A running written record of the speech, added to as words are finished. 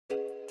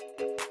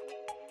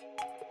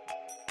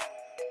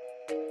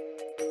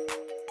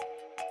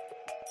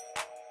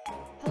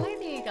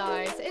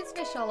it's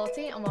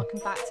MissCharlottie and welcome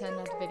back to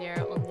another video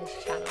on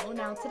this channel.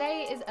 Now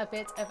today is a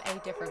bit of a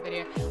different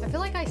video. I feel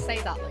like I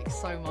say that like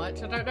so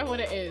much. I don't know what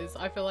it is.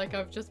 I feel like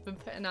I've just been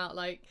putting out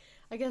like,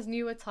 I guess,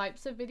 newer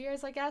types of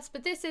videos, I guess.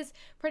 But this is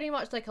pretty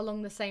much like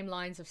along the same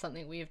lines of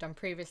something we have done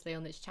previously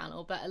on this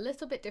channel, but a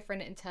little bit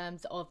different in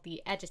terms of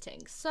the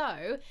editing.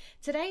 So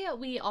today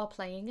we are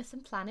playing some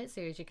Planet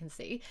Zoo, as you can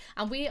see,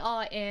 and we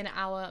are in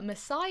our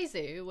Masai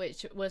Zoo,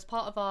 which was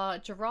part of our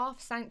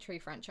Giraffe Sanctuary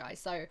franchise.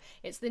 So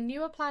it's the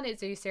newer Planet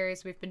Zoo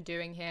series we've been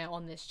doing here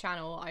on this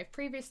channel. I've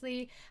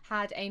previously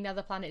had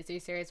another Planet Zoo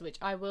series, which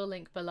I will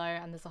link below,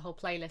 and there's a whole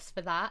playlist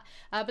for that.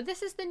 But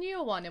this is the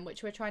newer one in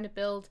which we're trying to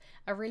build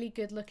a really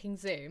good looking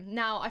zoo.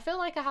 Now, I feel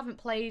like I haven't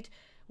played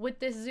with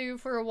this zoo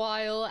for a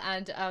while,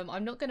 and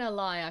I'm not gonna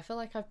lie, I feel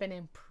like I've been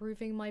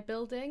improving my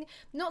building.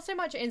 Not so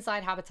much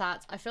inside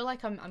habitats. I feel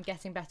like I'm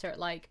getting better at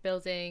like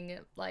building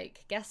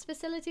like guest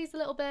facilities a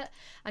little bit,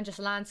 and just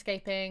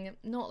landscaping.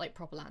 Not like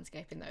proper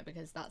landscaping though,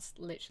 because that's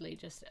literally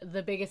just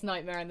the biggest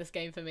nightmare in this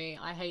game for me.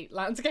 I hate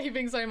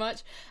landscaping so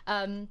much.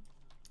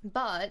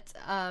 But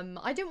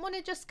I didn't want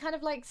to just kind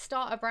of like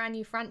start a brand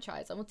new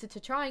franchise. I wanted to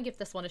try and give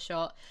this one a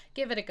shot,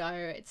 give it a go.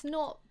 It's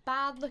not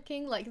bad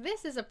looking. Like,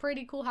 this is a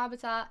pretty cool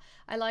habitat.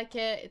 I like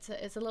it.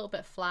 It's a little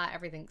bit flat.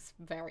 Everything's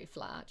very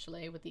flat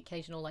actually, with the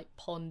occasional like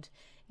pond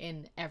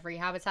in every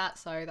habitat.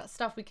 So that's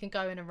stuff we can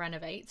go in and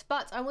renovate.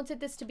 But I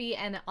wanted this to be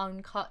an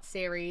uncut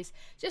series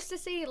just to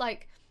see,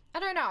 like, I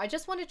don't know. I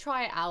just want to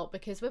try it out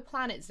because with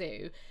Planet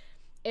Zoo,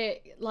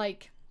 it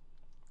like,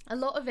 a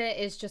lot of it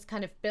is just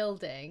kind of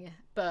building,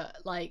 but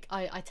like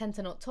I tend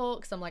to not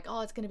talk, so I'm like,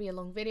 oh, it's going to be a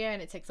long video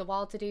and it takes a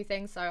while to do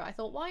things. So I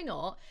thought, why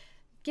not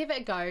give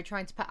it a go,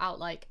 trying to put out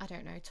like, I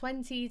don't know,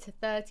 20 to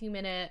 30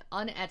 minute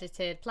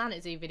unedited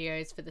Planet Zoo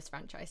videos for this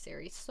franchise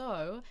series.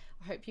 So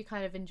I hope you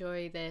kind of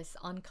enjoy this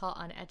uncut,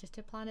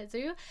 unedited Planet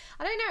Zoo.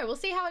 I don't know, we'll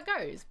see how it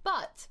goes.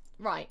 But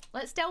right,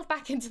 let's delve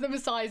back into the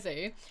Masai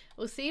Zoo.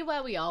 We'll see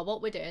where we are,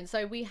 what we're doing.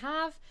 So we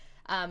have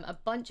a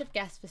bunch of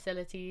guest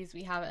facilities.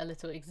 We have a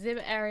little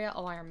exhibit area.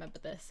 Oh, I remember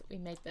this. We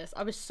made this.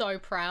 I was so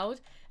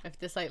proud of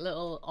this like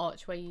little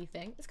archway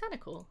thing. It's kind of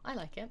cool. I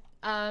like it.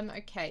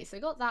 Okay, so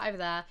we got that over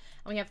there.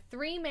 And we have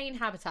 3 main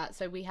habitats.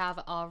 So we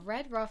have our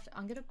red ruffed.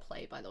 I'm going to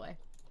play, by the way.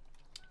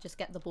 Just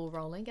get the ball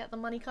rolling. Get the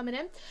money coming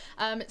in.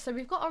 So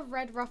we've got our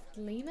red ruffed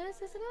lemurs,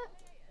 isn't it?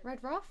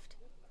 Red ruffed?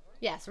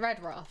 Yes,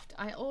 red ruffed.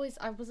 I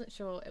wasn't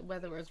sure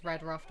whether it was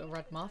red ruffed or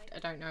red muffed. I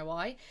don't know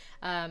why.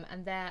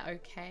 And they're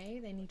okay.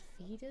 They need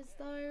feeders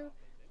though.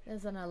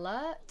 There's an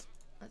alert.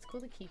 Let's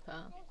call the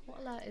keeper.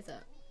 What alert is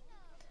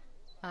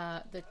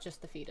it?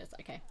 Just the feeders.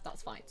 Okay,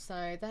 that's fine.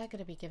 So they're going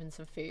to be given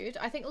some food.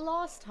 I think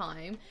last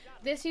time,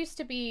 this used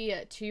to be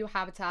 2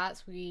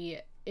 habitats. We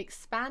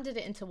expanded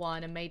it into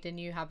 1 and made a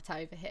new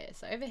habitat over here.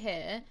 So over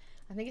here,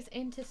 I think it's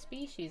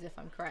interspecies if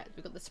I'm correct.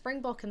 We've got the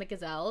springbok and the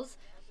gazelles.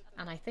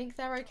 And I think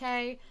they're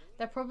okay.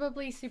 They're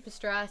probably super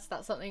stressed.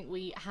 That's something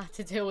we had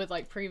to deal with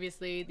like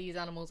previously. These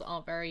animals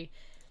aren't very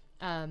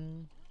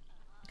kind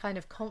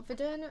of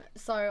confident.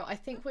 So I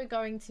think we're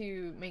going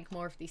to make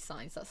more of these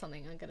signs. That's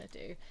something I'm going to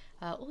do.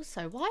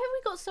 Also, why have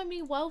we got so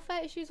many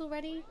welfare issues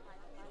already?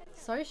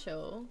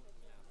 Social.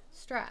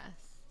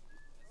 Stress.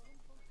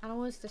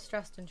 Animals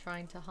distressed and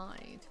trying to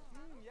hide.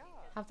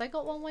 Have they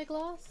got one-way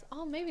glass?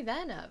 Oh, maybe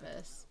they're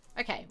nervous.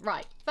 Okay,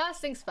 right.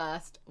 First things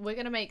first. We're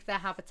going to make their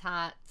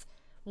habitat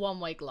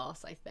one-way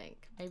glass, I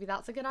think. Maybe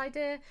that's a good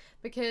idea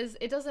because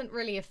it doesn't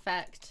really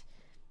affect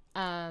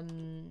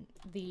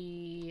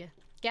the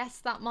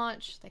guests that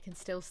much. They can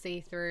still see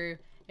through.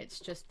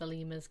 It's just the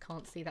lemurs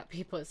can't see that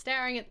people are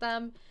staring at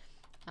them.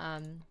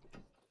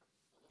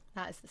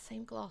 That is the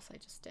same glass I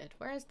just did.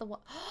 Where is the one?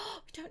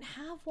 Oh, we don't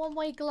have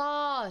one-way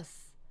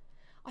glass.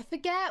 I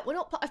forget.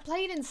 I've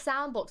played in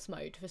sandbox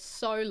mode for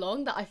so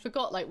long that I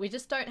forgot, like, we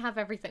just don't have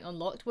everything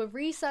unlocked. We're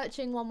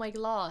researching one-way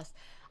glass.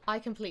 I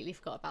completely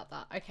forgot about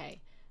that. Okay,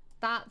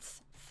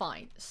 that's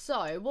fine.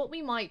 So what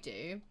we might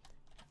do,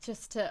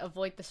 just to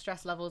avoid the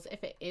stress levels,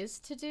 if it is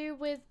to do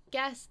with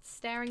guests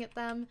staring at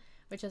them,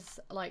 which is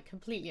like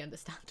completely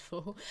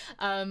understandable,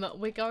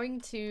 we're going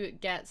to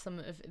get some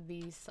of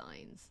these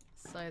signs.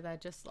 So they're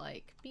just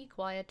like, be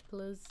quiet,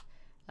 please.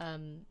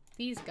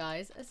 These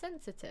guys are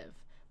sensitive.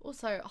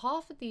 Also,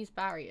 half of these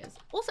barriers.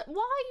 Also,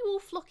 why are you all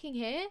flocking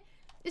here?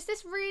 Is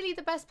this really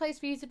the best place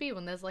for you to be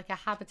when there's like a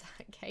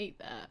habitat gate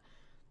there?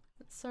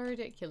 It's so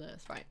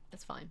ridiculous. Right,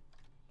 it's fine.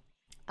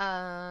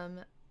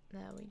 There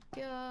we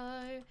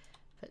go.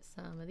 Put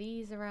some of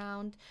these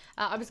around.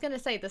 I was gonna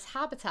say, this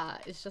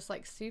habitat is just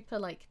like super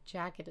like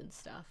jagged and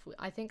stuff.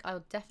 I think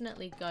I'll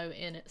definitely go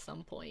in at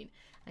some point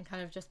and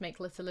kind of just make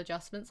little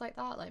adjustments like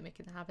that, like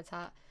making the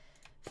habitat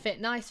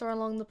fit nicer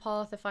along the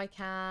path if I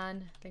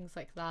can, things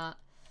like that.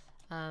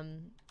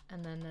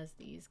 And then there's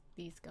these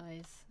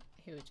guys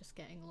who are just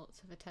getting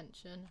lots of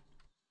attention.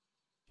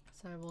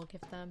 So we'll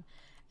give them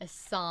a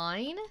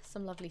sign,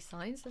 some lovely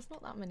signs. There's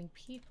not that many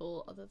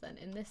people other than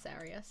in this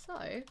area, so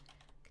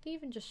could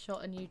even just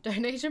shot a new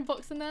donation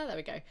box in there. There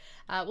we go.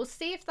 We'll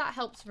see if that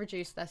helps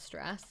reduce their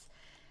stress.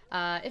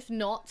 If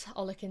not,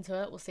 I'll look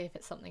into it. We'll see if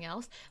it's something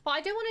else. But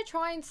I do want to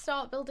try and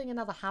start building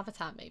another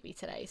habitat maybe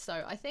today.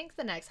 So I think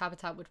the next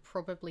habitat would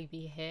probably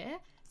be here.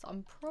 So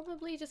I'm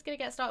probably just going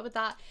to get started with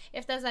that.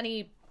 If there's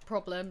any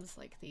problems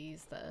like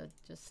these that are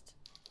just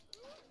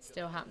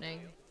still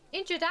happening.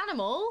 Injured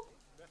animal?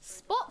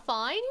 Spot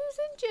fine?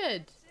 Who's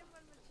injured?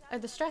 Oh,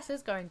 the stress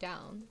is going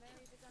down.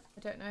 I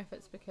don't know if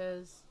it's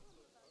because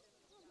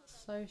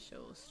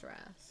social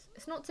stress.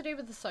 It's not to do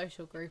with the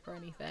social group or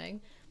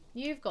anything.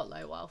 You've got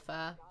low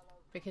welfare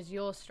because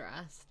you're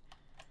stressed.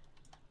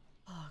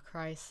 Oh,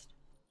 Christ.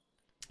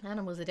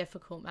 Animals are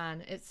difficult,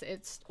 man.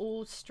 It's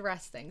all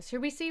stress things.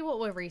 Should we see what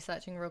we're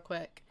researching real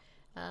quick?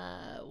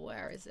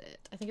 Where is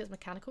it? I think it's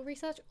mechanical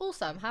research.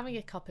 Also, I'm having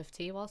a cup of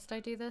tea whilst I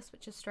do this,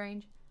 which is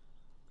strange.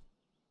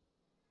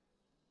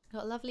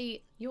 Got a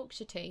lovely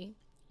Yorkshire tea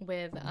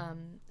with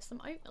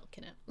some oat milk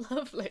in it.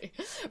 Lovely.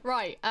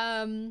 Right.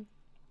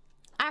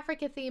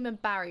 Africa theme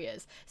and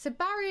barriers. So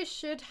barriers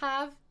should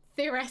have,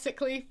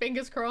 theoretically,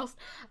 fingers crossed,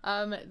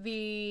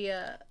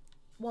 the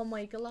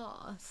one-way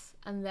glass,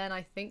 and then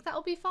I think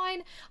that'll be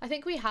fine. I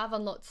think we have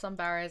unlocked some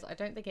barriers. I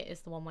don't think it is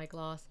the one-way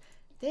glass.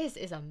 This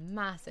is a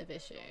massive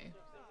issue.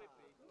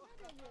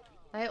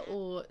 They're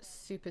all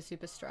super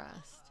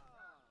stressed,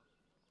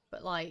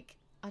 but like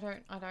I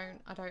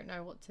don't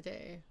know what to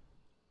do.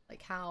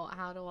 Like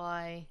how do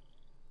I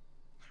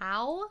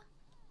how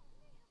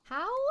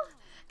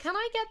can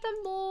I get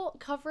them more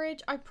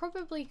coverage? I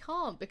probably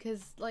can't,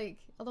 because like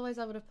otherwise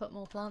I would have put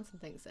more plants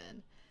and things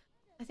in.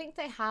 I think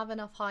they have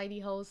enough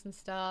hidey holes and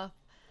stuff.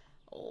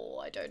 Oh,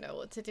 I don't know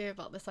what to do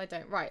about this. I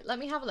don't. Right, let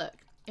me have a look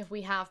if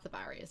we have the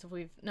barriers. If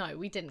we've, no,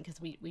 we didn't,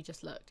 because we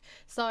just looked.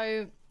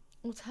 So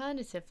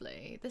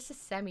alternatively, this is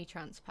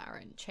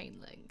semi-transparent chain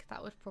link.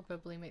 That would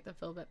probably make them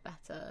feel a bit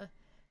better.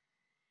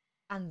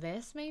 And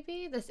this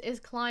maybe? This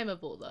is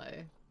climbable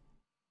though.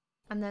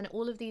 And then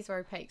all of these are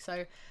opaque.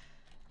 So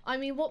I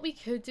mean, what we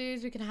could do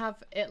is we can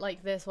have it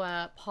like this,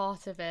 where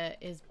part of it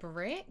is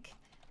brick,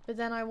 but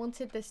then I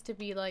wanted this to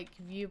be like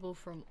viewable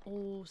from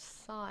all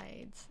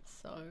sides.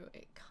 So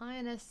it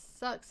kind of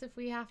sucks if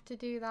we have to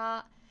do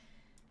that.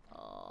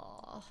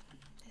 Oh,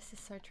 this is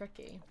so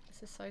tricky.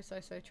 This is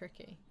so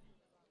tricky.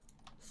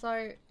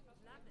 So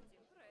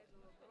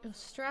you're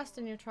stressed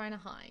and you're trying to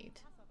hide.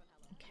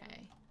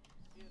 Okay.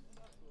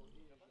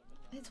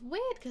 It's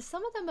weird because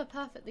some of them are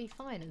perfectly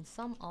fine and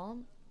some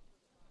aren't.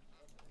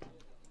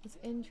 It's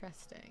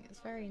interesting. It's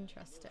very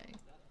interesting.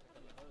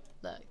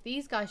 Look,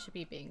 these guys should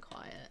be being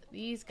quiet.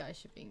 These guys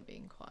should be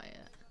being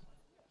quiet.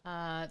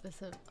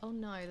 Oh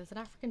no, there's an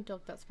African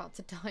dog that's about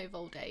to die of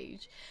old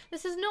age.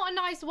 This is not a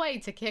nice way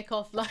to kick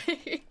off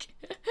like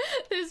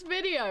this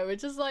video.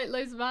 It's just like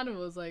loads of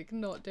animals like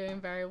not doing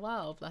very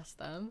well, bless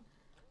them.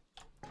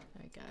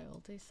 There we go,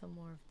 we'll do some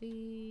more of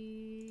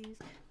these.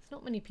 There's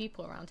not many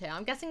people around here.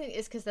 I'm guessing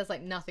it's because there's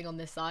like nothing on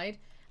this side.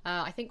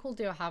 I think we'll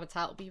do a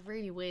habitat. It'll be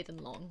really weird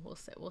and long.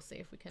 We'll see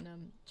if we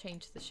can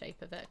change the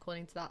shape of it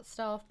according to that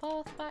stuff.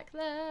 Path back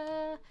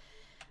there.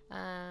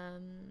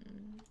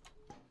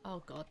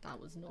 Oh god,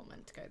 that was not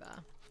meant to go there.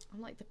 I'm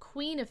like the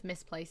queen of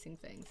misplacing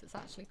things. It's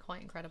actually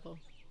quite incredible.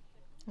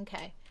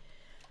 Okay.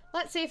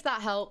 Let's see if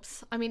that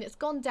helps. I mean, it's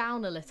gone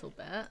down a little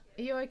bit. Are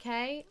you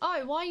okay?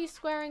 Oh, why are you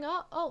squaring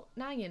up? Oh,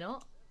 now you're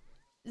not.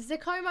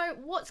 Zikomo,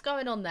 what's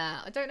going on there?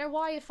 I don't know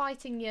why you're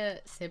fighting your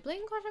sibling,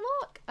 question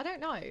mark? I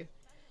don't know.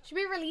 Should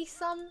we release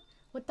some?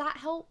 Would that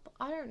help?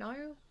 I don't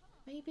know.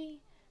 Maybe.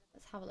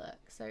 Let's have a look.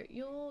 So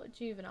you're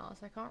juvenile,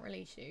 so I can't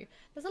release you.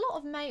 There's a lot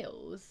of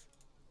males.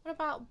 What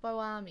about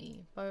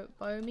Boami?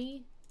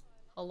 Bomi?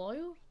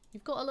 Hello?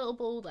 You've got a little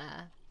ball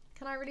there.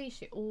 Can I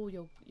release you?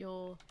 Oh,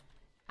 your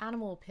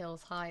animal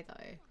appeal's high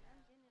though.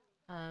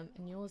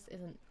 And yours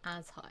isn't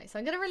as high. So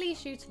I'm going to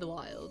release you to the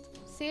wild.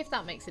 See if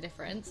that makes a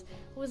difference.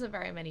 There wasn't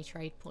very many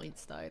trade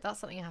points though. That's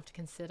something I have to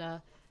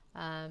consider.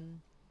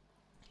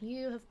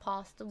 You have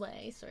passed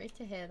away. Sorry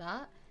to hear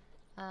that.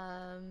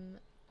 Are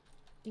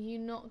you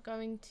not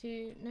going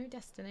to... No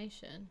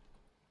destination.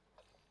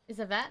 Is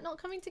a vet not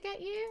coming to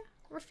get you?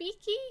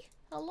 Rafiki?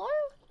 Hello?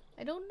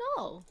 I don't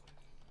know.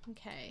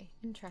 Okay.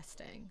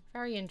 Interesting.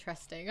 Very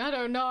interesting. I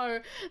don't know.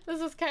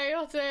 This is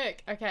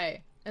chaotic.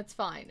 Okay. It's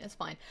fine. It's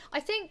fine. I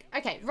think...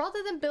 Okay.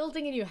 Rather than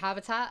building a new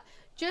habitat,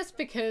 just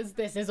because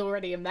this is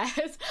already a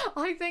mess,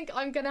 I think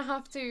I'm going to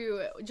have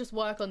to just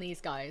work on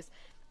these guys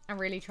and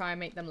really try and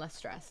make them less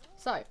stressed.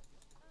 So,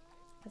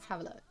 let's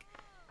have a look.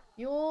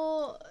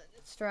 You're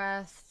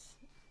stressed.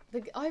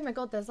 Oh my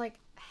god, there's like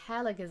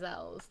hella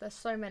gazelles. There's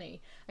so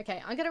many.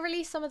 Okay, I'm going to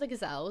release some of the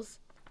gazelles.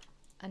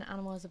 And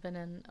animals have been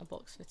in a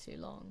box for too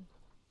long.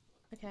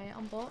 Okay,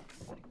 unbox.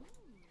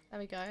 There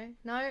we go.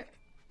 No.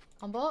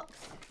 Unbox.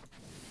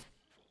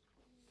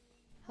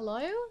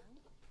 Hello?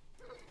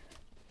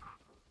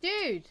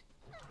 Dude!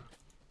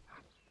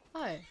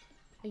 Oh.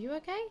 Are you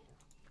okay?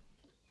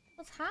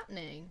 What's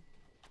happening?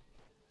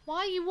 Why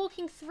are you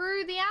walking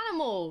through the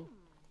animal?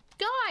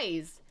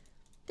 Guys!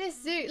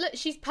 This zoo... Look,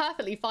 she's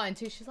perfectly fine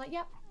too. She's like,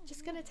 yep,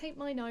 just gonna take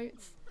my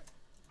notes.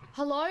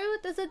 Hello?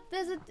 There's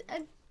a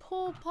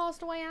poor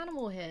passed away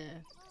animal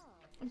here.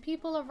 And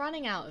people are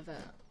running out of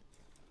it.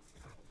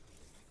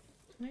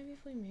 Maybe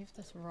if we move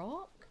this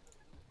rock?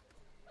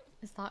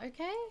 Is that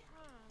okay?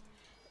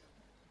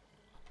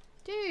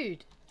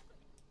 Dude!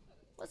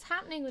 What's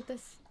happening with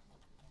this?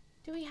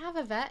 Do we have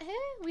a vet here?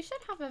 We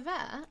should have a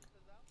vet.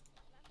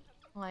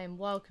 I am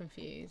well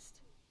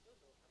confused.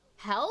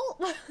 Help?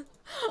 I don't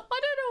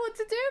know what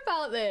to do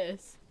about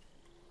this.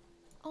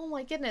 Oh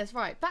my goodness.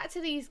 Right, back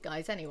to these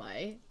guys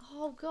anyway.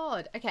 Oh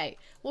god. Okay,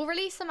 we'll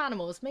release some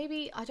animals.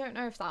 Maybe, I don't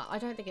know if that, I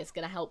don't think it's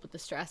going to help with the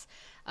stress.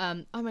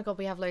 Oh my god,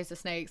 we have loads of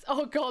snakes.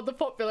 Oh god, the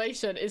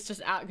population is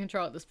just out of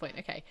control at this point.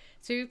 Okay,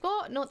 so we've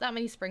got not that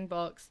many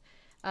springboks.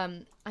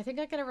 I think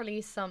I'm going to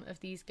release some of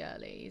these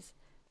girlies.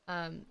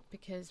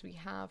 Because we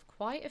have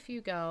quite a few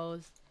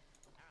girls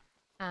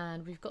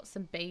and we've got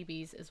some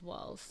babies as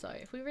well. So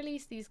if we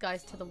release these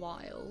guys to the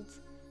wild,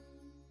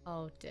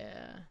 oh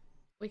dear,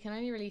 we can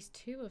only release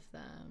 2 of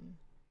them.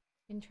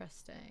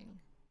 Interesting.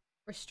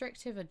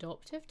 Restrictive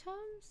adoptive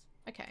terms?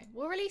 Okay,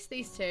 we'll release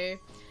these 2.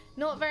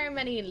 Not very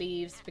many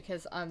leaves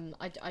because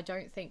I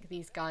don't think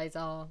these guys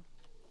are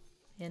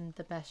in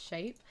the best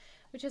shape,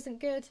 which isn't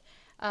good.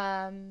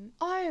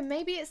 Oh,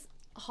 maybe it's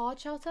hard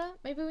shelter.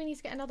 Maybe we need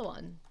to get another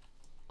one.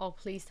 Oh,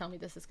 please tell me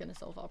this is going to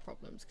solve our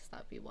problems, because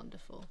that'd be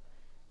wonderful.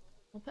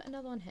 We'll put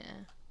another one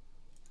here,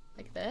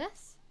 like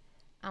this,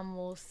 and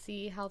we'll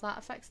see how that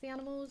affects the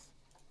animals.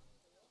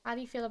 How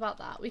do you feel about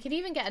that? We could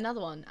even get another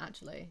one,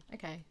 actually.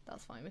 Okay,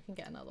 that's fine. We can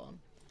get another one.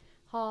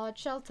 Hard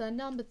shelter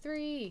number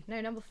 3.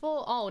 No, number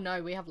 4. Oh,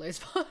 no, we have loads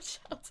of hard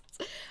shelters.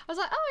 I was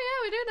like,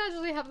 oh, yeah, we don't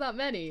actually have that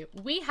many.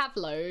 We have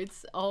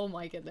loads. Oh,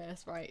 my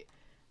goodness. Right.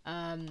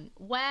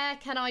 Where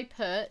can I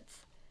put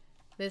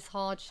this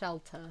hard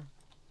shelter?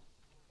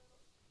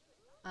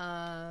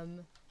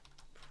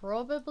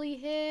 Probably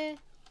here.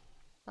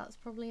 That's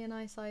probably a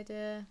nice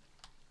idea.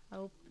 I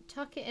will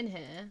tuck it in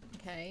here,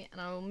 okay, and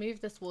I will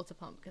move this water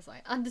pump because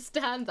I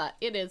understand that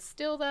it is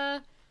still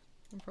there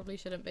and probably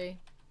shouldn't be.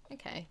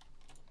 Okay,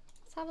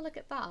 let's have a look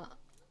at that.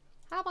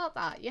 How about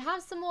that? You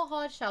have some more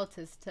hard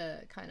shelters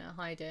to kind of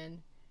hide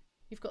in.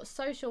 You've got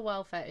social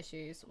welfare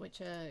issues, which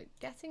are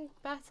getting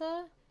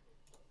better.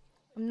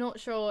 I'm not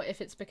sure if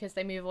it's because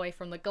they move away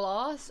from the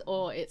glass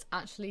or it's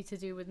actually to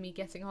do with me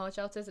getting hard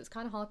shelters. It's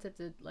kind of hard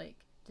to like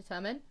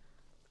determine.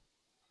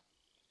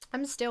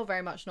 I'm still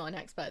very much not an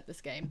expert at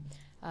this game.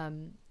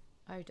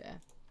 Oh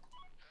dear.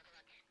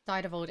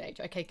 Died of old age.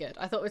 Okay, good.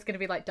 I thought it was going to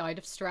be like died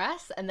of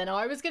stress and then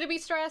I was going to be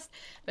stressed,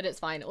 but it's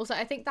fine. Also,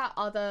 I think that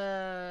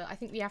other, I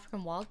think the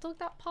African wild dog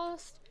that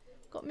passed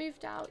got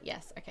moved out.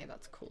 Yes. Okay,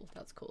 that's cool.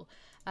 That's cool.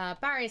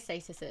 Barrier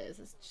statuses.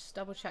 Let's just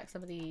double check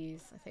some of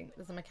these. I think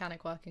there's a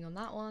mechanic working on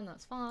that one.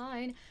 That's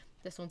fine.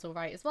 This one's all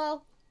right as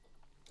well.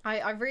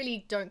 I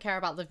really don't care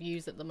about the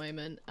views at the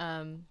moment.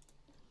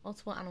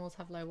 Multiple animals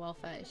have low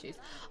welfare issues.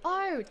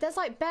 Oh, there's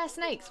like bear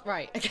snakes.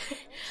 Right, okay.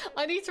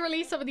 I need to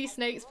release some of these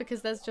snakes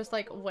because there's just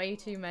like way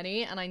too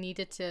many and I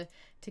needed to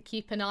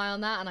keep an eye on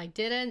that and I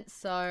didn't.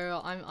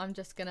 So I'm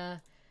just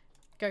gonna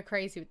go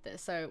crazy with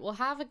this. So we'll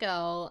have a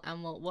girl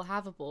and we'll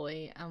have a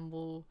boy and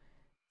we'll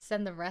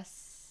send the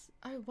rest.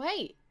 Oh,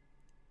 wait.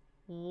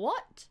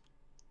 What?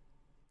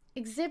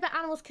 Exhibit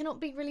animals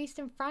cannot be released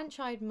in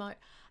franchise mode.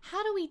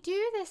 How do we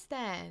do this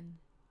then?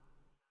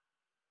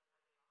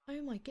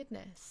 Oh my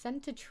goodness.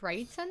 Send to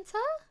trade center?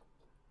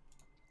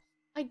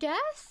 I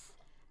guess?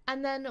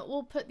 And then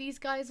we'll put these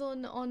guys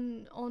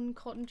on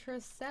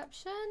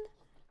contraception?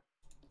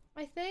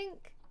 I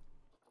think?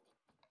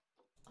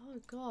 Oh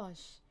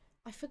gosh.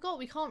 I forgot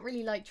we can't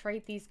really like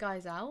trade these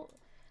guys out.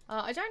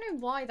 I don't know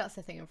why that's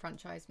a thing in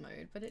franchise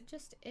mode, but it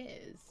just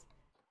is.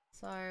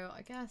 So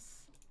I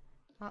guess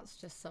that's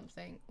just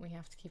something we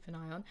have to keep an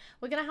eye on.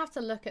 We're gonna have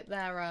to look at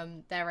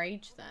their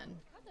age then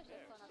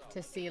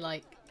to see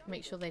like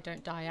make sure they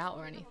don't die out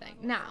or anything.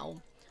 Now,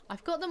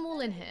 I've got them all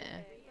in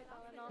here.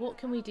 What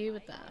can we do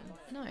with them?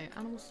 No,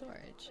 animal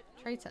storage.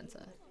 Trade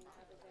center.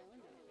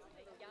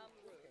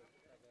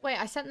 Wait,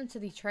 I sent them to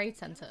the trade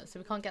center, so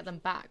we can't get them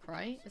back,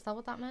 right? Is that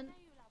what that meant?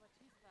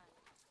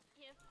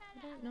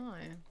 I don't know.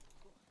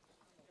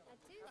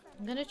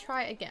 I'm gonna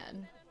try it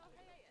again.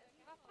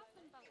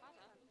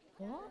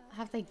 What?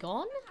 Have they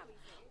gone?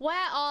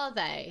 Where are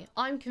they?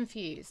 I'm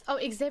confused. Oh,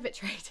 exhibit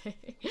trading.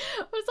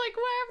 I was like,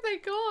 where have they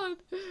gone?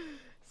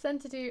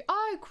 Send to do.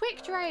 Oh,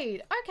 quick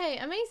trade. Okay,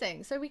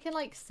 amazing. So we can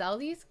like sell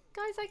these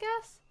guys, I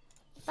guess.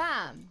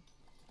 Bam.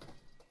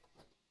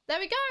 There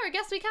we go. I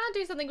guess we can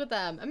do something with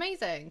them.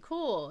 Amazing.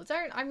 Cool.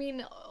 I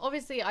mean,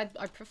 obviously I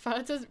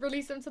prefer to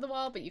release them to the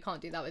wild, but you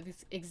can't do that with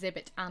these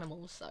exhibit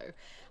animals. So,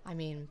 I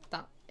mean,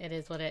 that it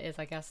is what it is,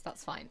 I guess.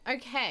 That's fine.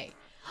 Okay.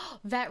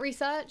 Vet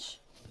research.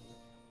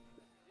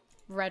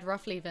 Red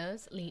rough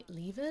levers.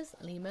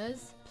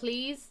 Lemurs,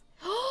 please.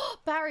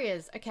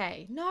 Barriers.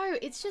 Okay. No,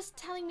 it's just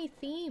telling me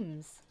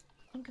themes.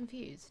 I'm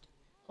confused.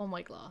 Oh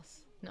my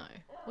glass. No.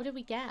 What did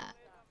we get?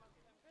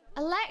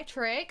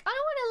 Electric? I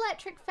don't want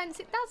electric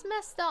fencing. That's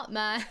messed up,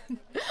 man. I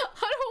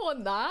don't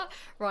want that.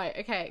 Right,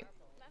 okay.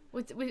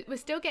 We're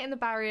still getting the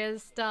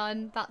barriers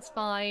done. That's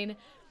fine.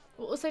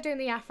 We're also doing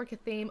the Africa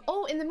theme.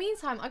 Oh, in the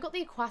meantime, I got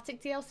the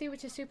aquatic DLC,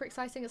 which is super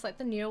exciting. It's like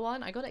the newer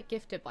one. I got it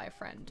gifted by a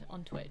friend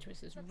on Twitch,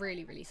 which is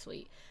really, really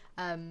sweet.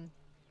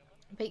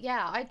 But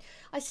yeah,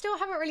 I still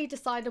haven't really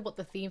decided what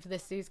the theme for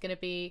this zoo is going to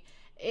be.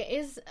 It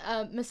is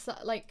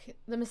like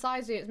the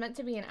Masai zoo. It's meant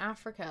to be in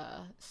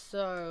Africa,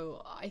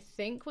 so I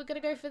think we're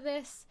going to go for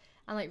this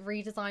and like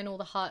redesign all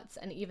the huts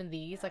and even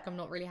these. Like I'm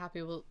not really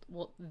happy with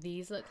what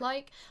these look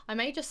like. I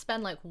may just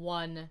spend like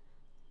one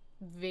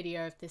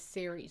video of this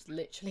series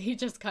literally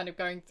just kind of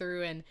going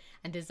through and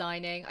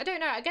designing. I don't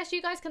know, I guess you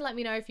guys can let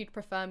me know if you'd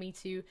prefer me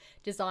to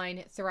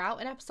design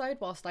throughout an episode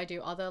whilst I do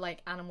other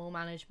like animal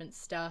management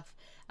stuff,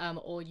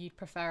 or you'd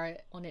prefer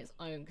it on its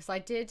own, because I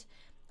did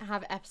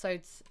have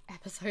episodes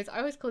I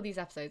always call these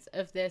episodes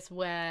of this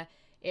where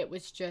it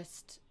was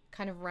just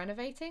kind of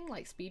renovating,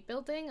 like speed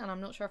building, and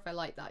I'm not sure if I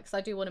like that because I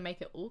do want to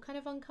make it all kind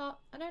of uncut.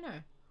 I don't know,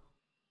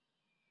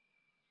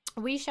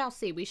 we shall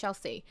see, we shall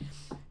see.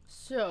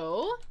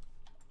 So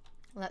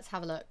let's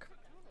have a look.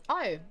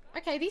 Oh,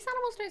 okay, these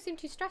animals don't seem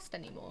too stressed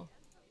anymore.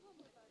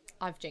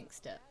 I've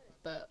jinxed it,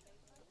 but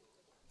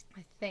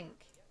I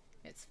think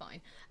it's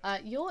fine.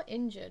 You're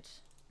injured,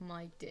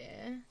 my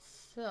dear,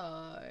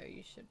 so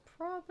you should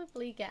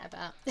probably get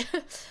about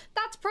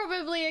that's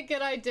probably a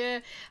good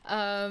idea.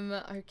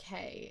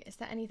 Okay, is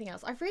there anything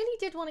else? I really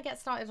did want to get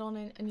started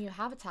on a new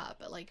habitat,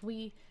 but like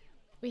we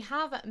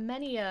have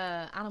many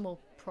animal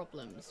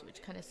problems,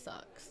 which kind of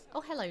sucks. Oh,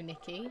 hello,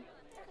 Nikki.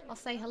 I'll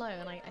say hello,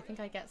 and I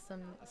think I get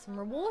some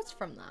rewards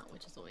from that,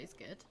 which is always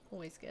good.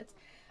 Always good.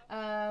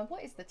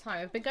 What is the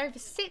time? I've been going for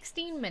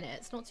 16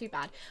 minutes. Not too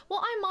bad.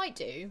 What I might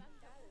do,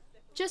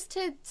 just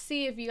to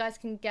see if you guys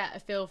can get a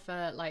feel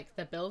for like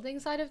the building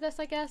side of this,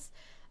 I guess.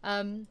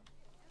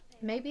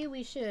 Maybe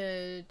we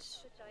should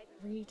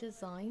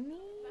redesign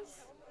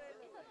these?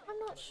 I'm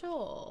not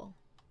sure.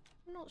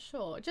 I'm not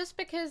sure, just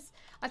because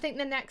I think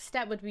the next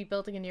step would be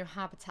building a new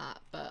habitat,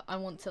 but I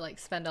want to like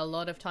spend a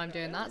lot of time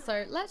doing that,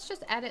 so let's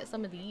just edit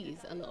some of these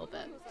a little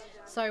bit.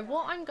 So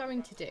what I'm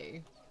going to do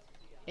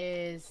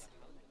is,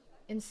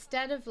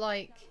 instead of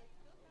like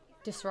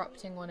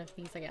disrupting one of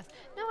these, I guess,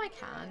 no, I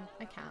can.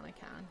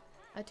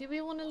 Do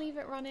we want to leave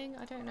it running?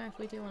 I don't know if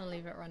we do want to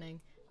leave it running.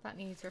 That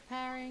needs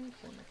repairing.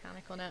 Full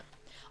mechanic on it.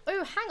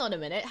 Oh, hang on a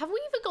minute, have we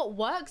even got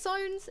work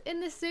zones in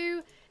this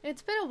zoo?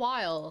 It's been a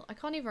while, I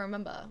can't even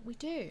remember. We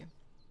do.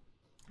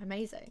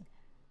 Amazing.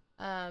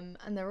 And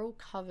they're all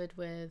covered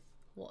with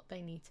what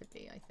they need to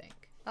be, I think.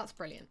 That's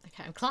brilliant.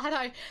 Okay, I'm glad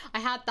I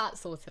had that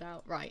sorted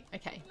out. Right,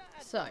 okay.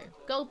 So,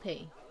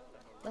 Gulpy.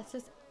 Let's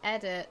just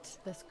edit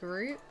this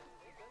group.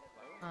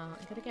 I'm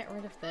gonna get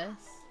rid of this,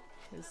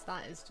 because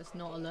that is just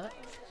not a look.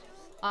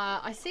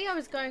 I see I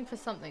was going for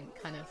something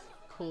kind of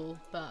cool,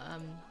 but I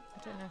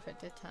don't know if it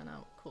did turn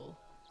out cool.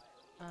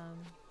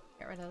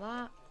 Get rid of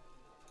that.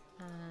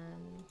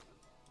 And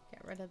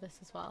get rid of this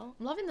as well.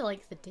 I'm loving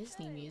the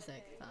Disney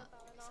music that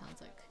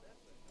sounds like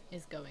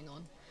is going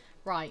on.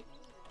 Right.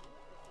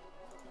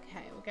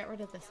 Okay, we'll get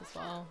rid of this as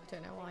well.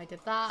 Don't know why I did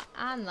that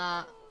and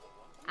that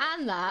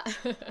and that.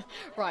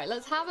 Right,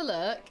 let's have a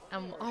look.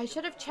 And I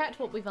should have checked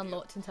what we've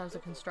unlocked in terms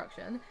of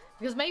construction,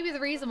 because maybe the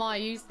reason why I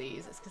use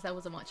these is because there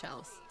wasn't much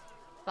else.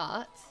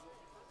 But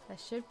there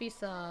should be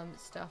some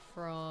stuff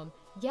from...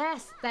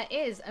 Yes, there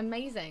is.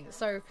 Amazing.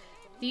 So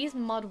these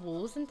mud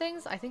walls and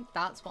things, I think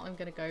that's what I'm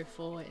going to go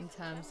for in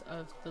terms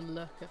of the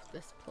look of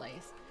this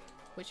place.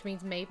 Which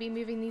means maybe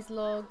moving these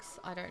logs.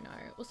 I don't know.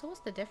 Also, what's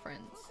the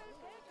difference?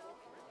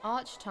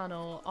 Arch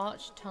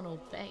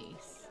tunnel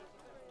base.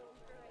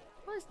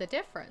 What is the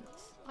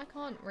difference? I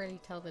can't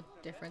really tell the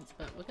difference,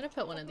 but we're going to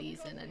put one of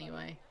these in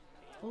anyway.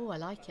 Oh, I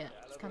like it.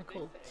 It's kind of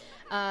cool.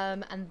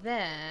 And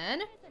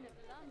then...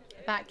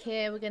 back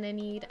here, we're going to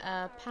need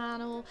a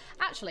panel.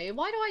 Actually,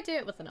 why do I do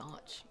it with an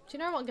arch? Do you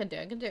know what I'm going to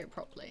do? I'm going to do it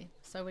properly.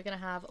 So we're going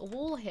to have a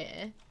wall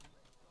here.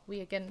 We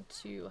are going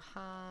to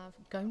have...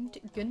 Going to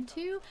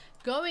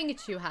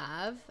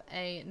have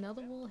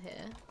another wall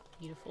here.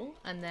 Beautiful.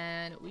 And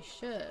then we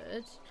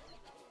should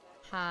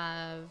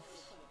have...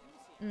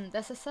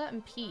 there's a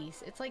certain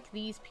piece. It's like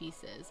these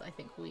pieces I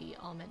think we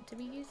are meant to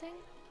be using.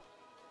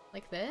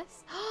 Like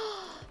this.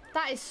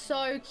 That is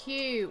so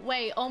cute.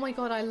 Wait, oh my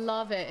god, I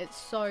love it. It's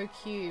so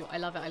cute. I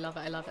love it, I love it,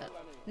 I love it.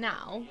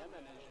 Now,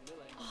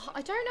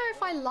 I don't know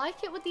if I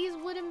like it with these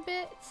wooden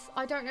bits.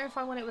 I don't know if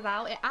I want it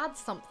without. It adds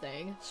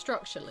something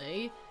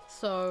structurally,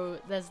 so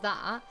there's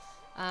that.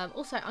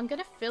 Also, I'm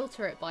going to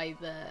filter it by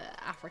the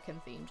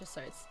African theme just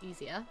so it's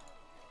easier.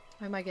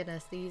 Oh my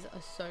goodness, these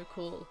are so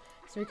cool.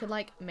 So we could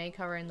like make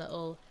our own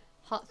little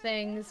hut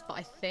things, but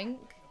I think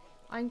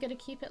I'm going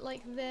to keep it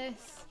like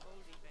this.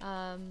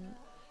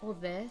 Or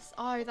this.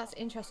 Oh, that's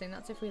interesting.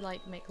 That's if we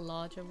like make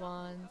larger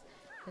ones.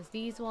 There's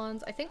these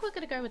ones. I think we're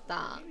gonna go with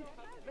that.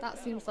 That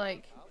seems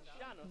like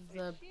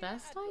the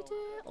best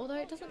idea, although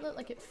it doesn't look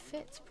like it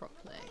fits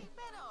properly.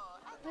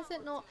 Why is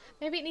it not?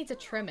 Maybe it needs a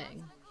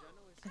trimming.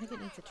 I think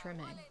it needs a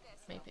trimming.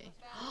 Maybe.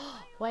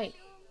 Wait,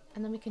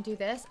 and then we can do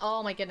this.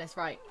 Oh my goodness,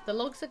 right. The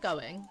logs are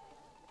going.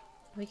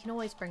 We can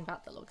always bring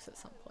back the logs at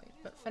some point,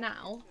 but for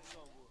now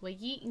we're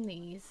yeeting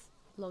these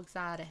logs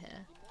out of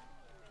here.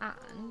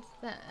 And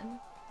then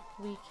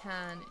we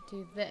can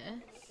do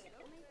this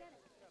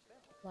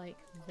like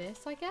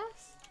this, I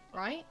guess,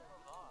 right?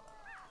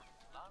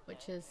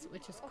 which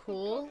is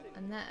cool.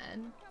 And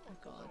then, oh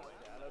god.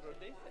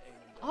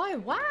 Oh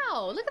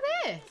wow, look at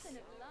this.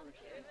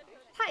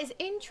 That is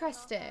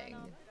interesting.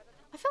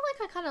 I feel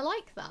like I kind of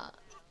like that.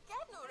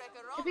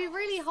 It'd be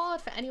really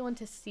hard for anyone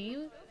to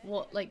see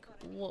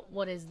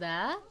what is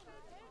there,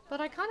 but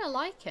I kind of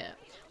like it.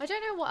 I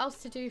don't know what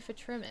else to do for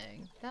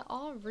trimming. There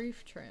are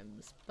roof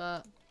trims,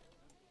 but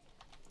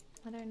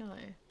I don't know.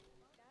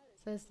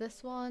 So there's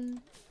this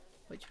one,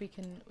 which we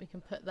can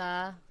put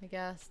there. I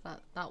guess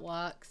that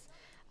works.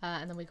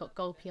 And then we got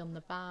Gulpy on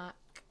the back.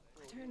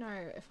 I don't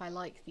know if I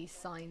like these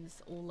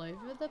signs all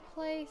over the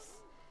place.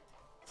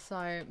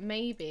 So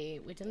maybe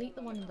we delete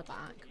the one in the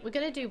back. We're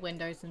going to do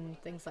windows and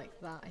things like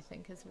that, I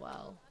think, as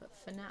well. But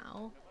for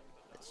now,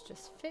 let's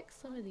just fix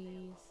some of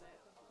these.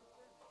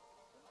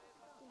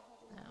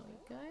 There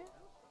we go.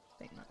 I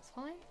think that's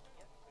fine.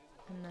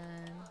 And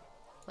then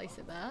place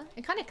it there.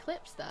 It kind of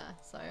clips there,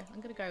 so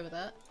I'm going to go with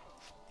it.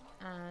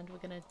 And we're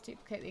going to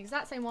duplicate the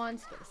exact same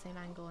ones, get the same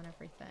angle and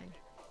everything.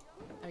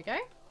 There we go.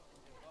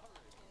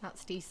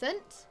 That's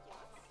decent.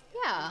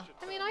 Yeah,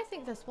 I mean, I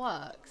think this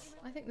works.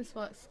 I think this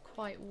works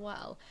quite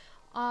well.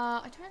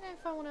 I don't know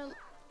if I want to...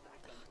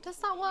 Does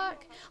that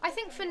work? I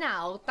think for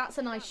now, that's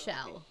a nice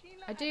shell.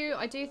 I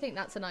do think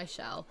that's a nice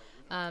shell.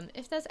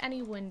 If there's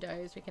any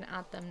windows, we can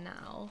add them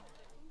now.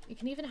 You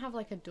can even have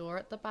like a door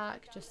at the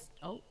back. Just...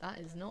 Oh, that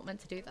is not meant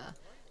to do that.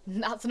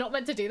 That's not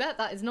meant to do that.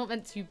 That is not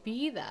meant to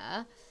be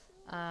there.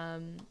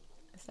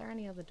 Is there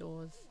any other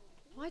doors?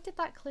 Why did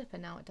that clip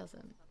and now it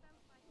doesn't?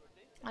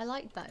 I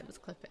liked that it was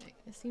clipping.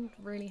 It seemed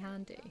really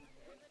handy.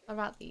 What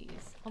about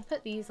these? I'll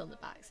put these on the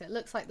back so it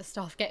looks like the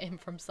staff get in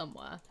from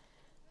somewhere.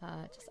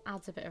 Just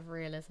adds a bit of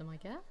realism, I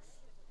guess.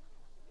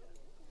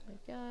 There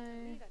we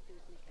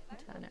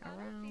go. Turn it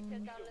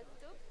around.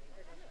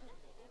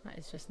 That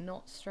is just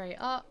not straight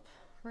up,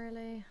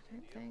 really, I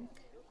don't think.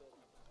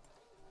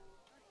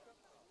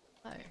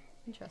 Oh,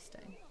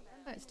 interesting.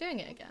 Oh, it's doing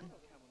it again.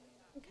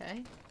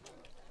 Okay.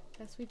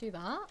 Guess we do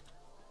that.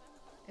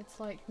 It's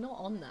like not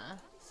on there,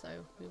 so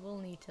we will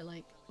need to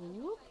like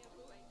whoop.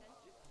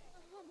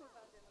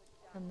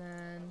 And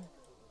then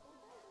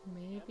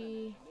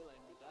maybe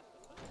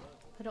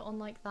put it on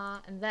like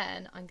that, and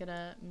then I'm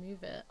gonna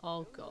move it.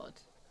 Oh god.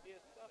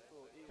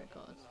 Oh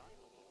god.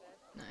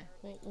 No,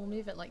 we'll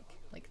move it like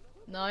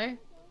no,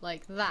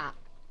 like that.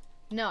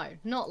 No,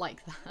 not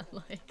like that.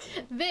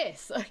 Like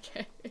this.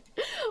 Okay.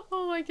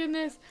 Oh my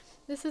goodness.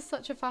 This is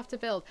such a faff to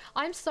build.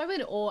 I'm so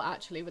in awe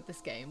actually with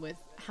this game, with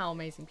how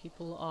amazing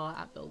people are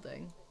at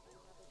building.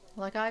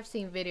 Like I've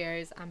seen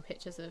videos and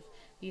pictures of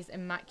these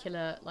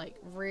immaculate, like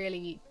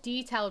really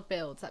detailed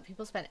builds that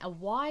people spent a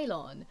while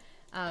on,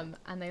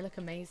 and they look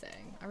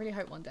amazing. I really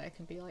hope one day I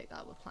can be like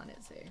that with Planet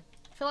Zoo.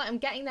 I feel like I'm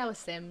getting there with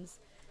Sims.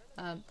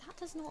 That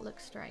does not look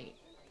straight,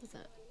 does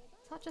it?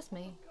 Is that just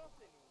me?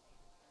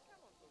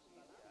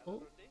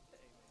 Oh,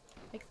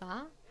 like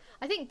that.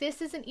 I think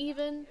this isn't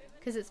even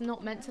because it's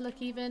not meant to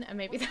look even, and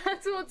maybe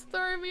that's what's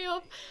throwing me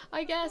off,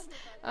 I guess.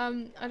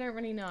 I don't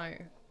really know.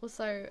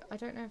 Also, I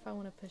don't know if I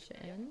want to push it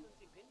in.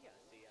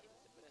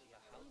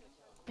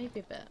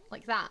 Maybe a bit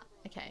like that.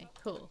 Okay,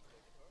 cool.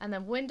 And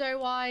then window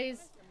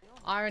wise,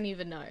 I don't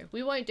even know.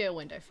 We won't do a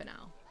window for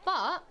now,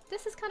 but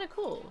this is kind of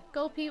cool.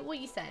 Gulpy, what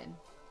are you saying?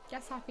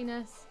 Guess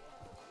happiness.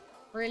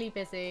 Really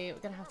busy. We're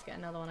gonna have to get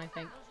another one, I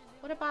think.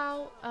 What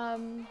about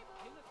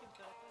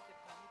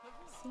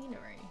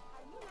scenery?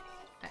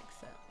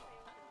 Exit.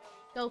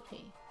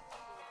 Gulpy.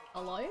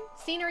 Hello?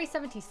 Scenery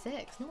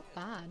 76.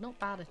 Not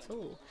bad at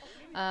all.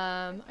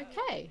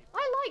 Okay,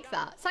 I like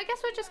that. So I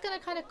guess we're just gonna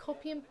kind of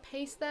copy and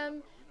paste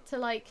them to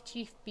like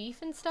Chief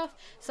Beef and stuff.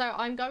 So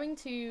I'm going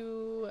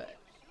to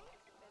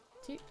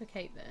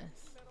duplicate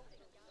this,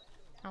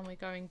 and we're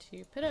going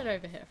to put it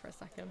over here for a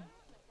second.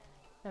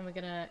 Then we're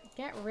gonna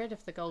get rid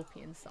of the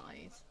Gulpy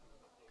inside,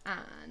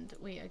 and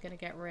we are gonna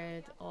get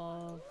rid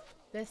of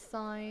this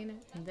sign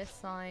and this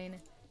sign,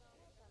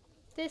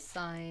 this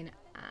sign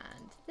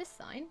and this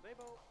sign.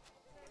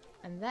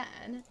 And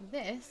then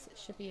this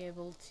should be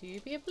able to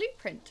be a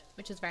blueprint,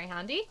 which is very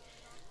handy.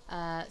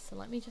 So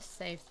let me just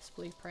save this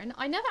blueprint.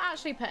 I never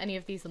actually put any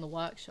of these in the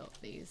workshop,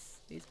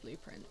 these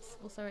blueprints.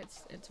 Also,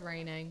 it's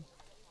raining.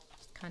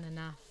 Just kind of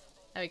naff.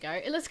 There we go.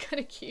 It looks kind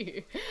of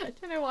cute. I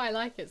don't know why I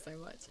like it so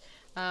much.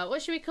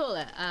 What should we call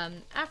it?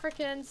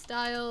 African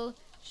style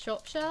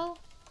shop shell.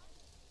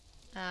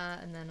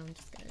 And then I'm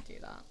just going to do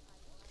that.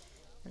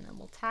 And then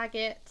we'll tag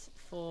it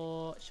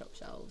for shop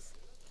shelves.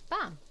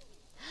 Bam.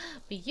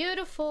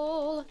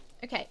 Beautiful.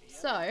 Okay,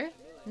 so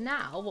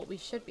now what we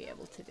should be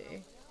able to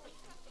do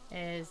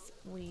is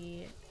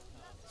we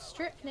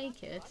strip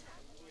naked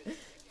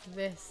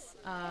this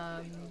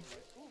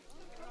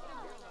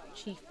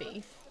Chief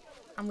Beef,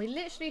 and we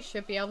literally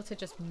should be able to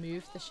just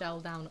move the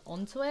shell down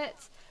onto it.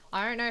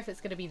 I don't know if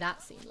it's going to be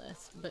that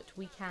seamless, but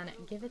we can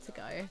give it a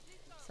go.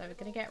 So we're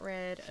going to get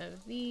rid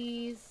of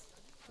these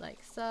like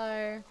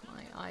so.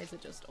 My eyes are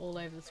just all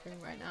over the screen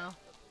right now.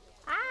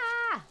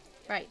 Ah!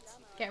 Right.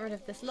 Get rid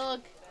of this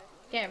log.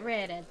 Get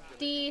rid of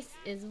these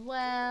as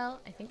well.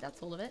 I think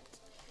that's all of it.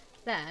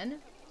 Then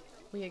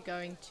we are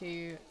going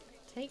to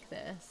take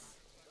this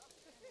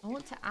I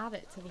want to add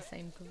it to the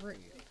same group.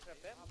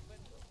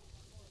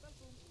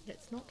 But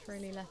it's not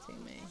really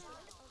letting me.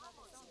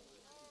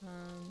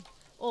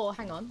 Oh,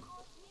 hang on.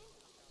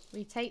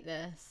 We take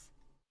this.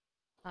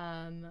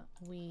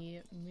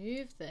 We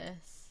move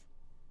this.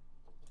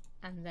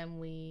 And then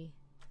we...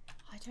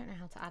 I don't know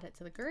how to add it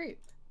to the group.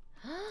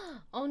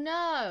 Oh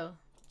no!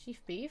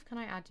 Chief Beef, can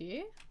I add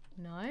you?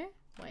 No?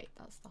 Wait,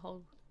 that's the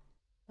whole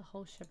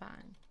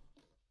shebang.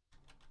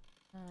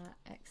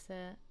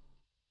 Exit.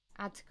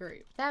 Add to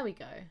group. There we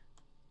go.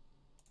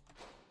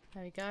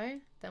 There we go.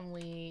 Then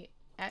we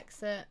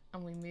exit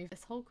and we move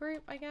this whole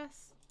group, I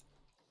guess.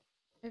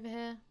 Over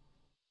here.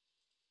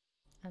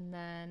 And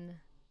then...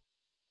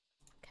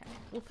 Okay,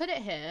 we'll put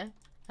it here.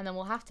 And then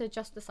we'll have to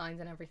adjust the signs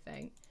and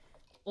everything.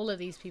 All of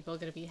these people are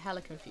going to be hella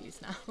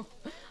confused now.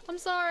 I'm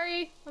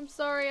sorry. I'm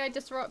sorry I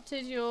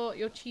disrupted your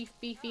chief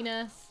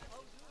beefiness.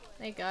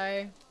 There you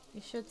go.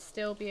 You should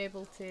still be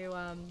able to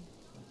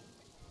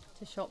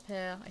shop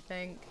here, I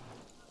think.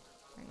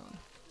 Hang on.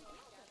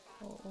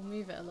 We'll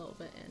move it a little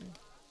bit in.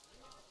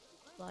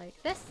 Like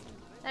this.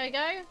 There we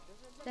go.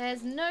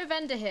 There's no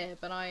vendor here,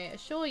 but I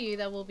assure you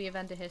there will be a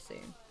vendor here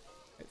soon.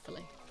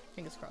 Hopefully.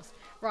 Fingers crossed.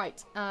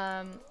 Right.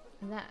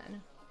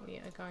 Then we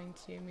are going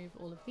to move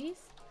all of these.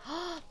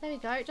 There we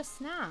go, it just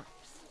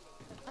snaps.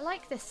 I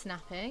like this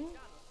snapping.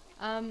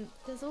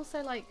 There's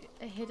also like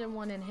a hidden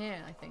one in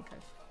here, I think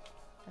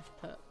I've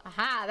put.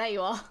 Aha, there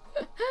you are.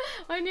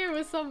 I knew it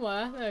was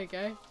somewhere. There we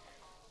go.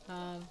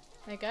 There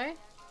we go.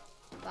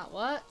 That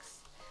works.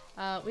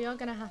 We are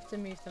gonna have to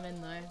move them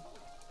in though.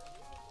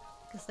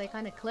 Because they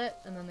kind of clip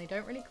and then they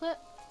don't really clip.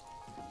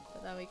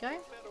 But there we go.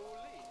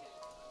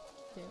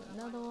 Do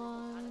another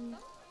one.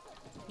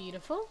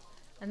 Beautiful.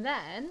 And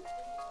then,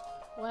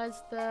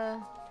 where's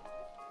the...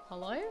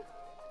 Hello?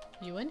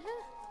 You in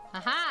here?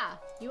 Aha!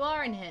 You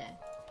are in here.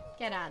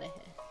 Get out of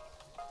here.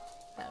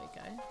 There we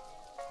go.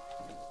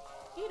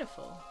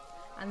 Beautiful.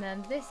 And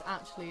then this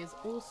actually is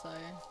also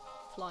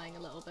flying a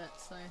little bit,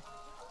 so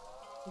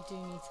we do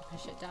need to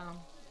push it down.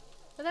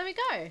 But there we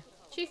go.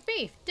 Chief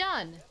Beef,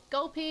 done.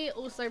 Gulpy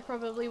also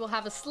probably will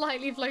have a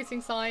slightly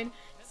floating sign,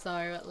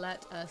 so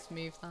let us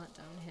move that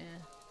down here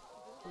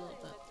a little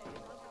bit.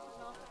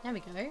 There we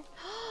go.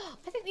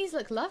 I think these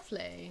look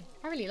lovely.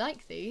 I really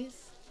like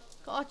these.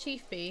 Got our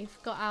chief beef,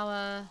 got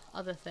our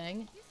other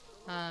thing.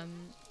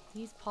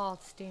 These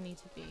paths do need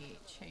to be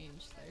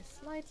changed though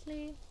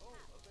slightly.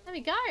 There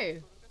we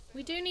go.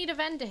 We do need a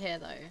vendor here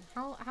though.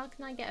 How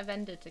can I get a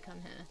vendor to come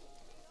here?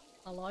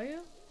 Hello?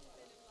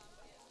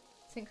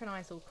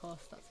 Synchronize all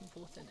costs, that's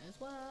important as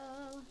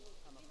well.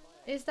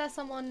 Is there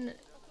someone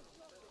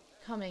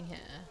coming here?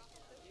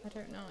 I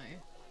don't know.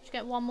 Should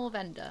get one more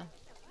vendor.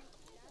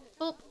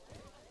 Boop.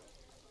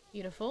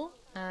 Beautiful.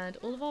 And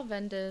all of our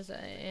vendors are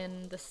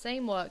in the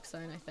same work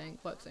zone, I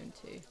think. Work zone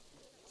 2.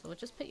 So we'll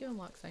just put you in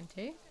work zone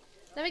 2.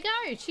 There we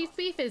go. Chief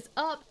Beef is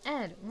up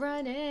and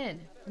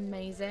running.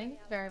 Amazing.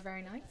 Very,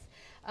 very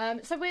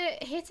nice. So we're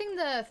hitting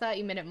the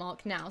 30-minute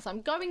mark now. So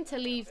I'm going to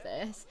leave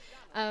this.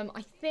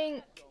 I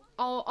think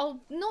I'll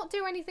not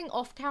do anything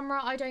off camera,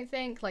 I don't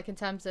think, like in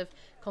terms of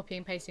copying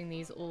and pasting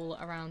these all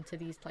around to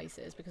these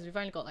places, because we've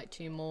only got like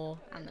 2 more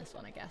and this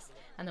one, I guess.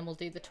 And then we'll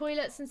do the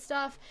toilets and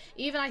stuff.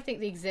 Even I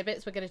think the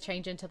exhibits we're going to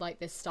change into like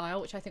this style,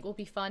 which I think will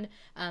be fun.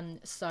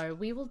 So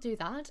we will do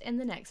that in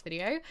the next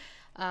video.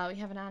 We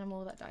have an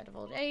animal that died of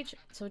old age,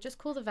 so we'll just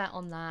call the vet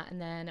on that. And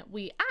then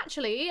we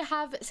actually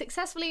have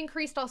successfully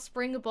increased our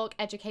Springbok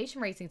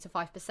education rating to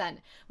 5%,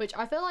 which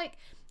I feel like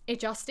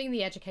adjusting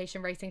the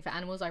education rating for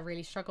animals I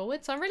really struggle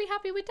with, so I'm really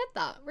happy we did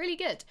that. Really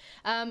good.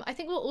 I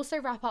think we'll also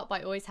wrap up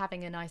by always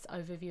having a nice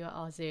overview at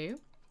our zoo,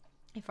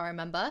 if I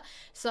remember.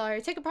 So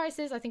ticket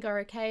prices I think are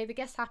okay. The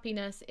guest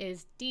happiness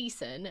is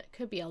decent,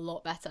 could be a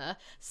lot better.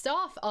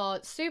 Staff are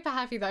super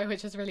happy though,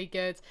 which is really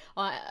good.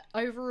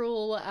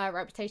 Overall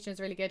reputation is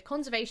really good.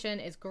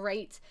 Conservation is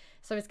great,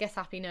 so is guest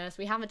happiness.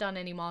 We haven't done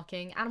any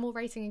marking. Animal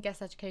rating and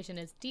guest education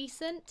is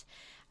decent.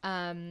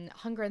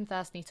 Hunger and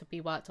thirst need to be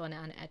worked on,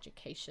 and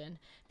education.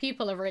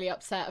 People are really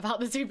upset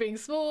about the zoo being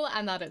small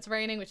and that it's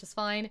raining, which is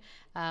fine.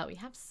 We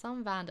have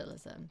some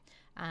vandalism,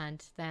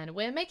 and then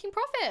we're making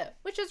profit,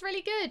 which is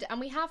really good, and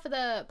we have for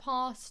the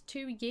past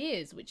 2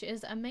 years, which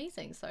is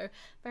amazing. So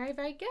very,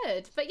 very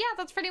good. But yeah,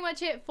 that's pretty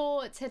much it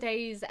for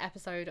today's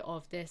episode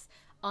of this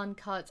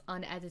uncut,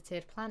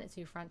 unedited Planet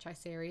Zoo franchise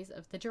series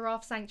of the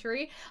Giraffe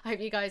Sanctuary. I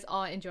hope you guys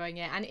are enjoying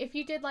it, and if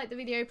you did like the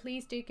video,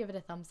 please do give it a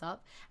thumbs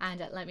up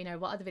and let me know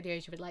what other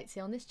videos you would like to see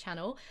on this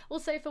channel.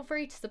 Also feel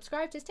free to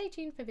subscribe to stay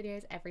tuned for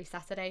videos every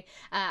Saturday,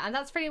 and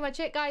that's pretty much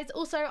it, guys.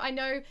 Also, I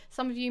know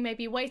some of you may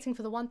be waiting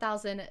for the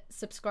 1000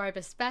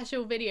 subscriber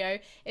special video.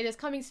 It is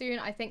coming soon.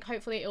 I think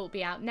hopefully it will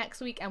be out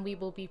next week, and we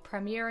will be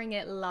premiering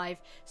it live,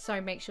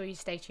 so make sure you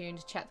stay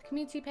tuned, check the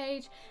community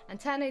page and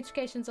turn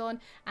notifications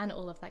on and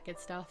all of that good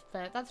stuff.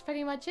 But that's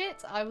pretty much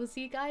it. I will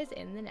see you guys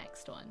in the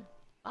next one.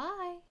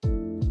 Bye.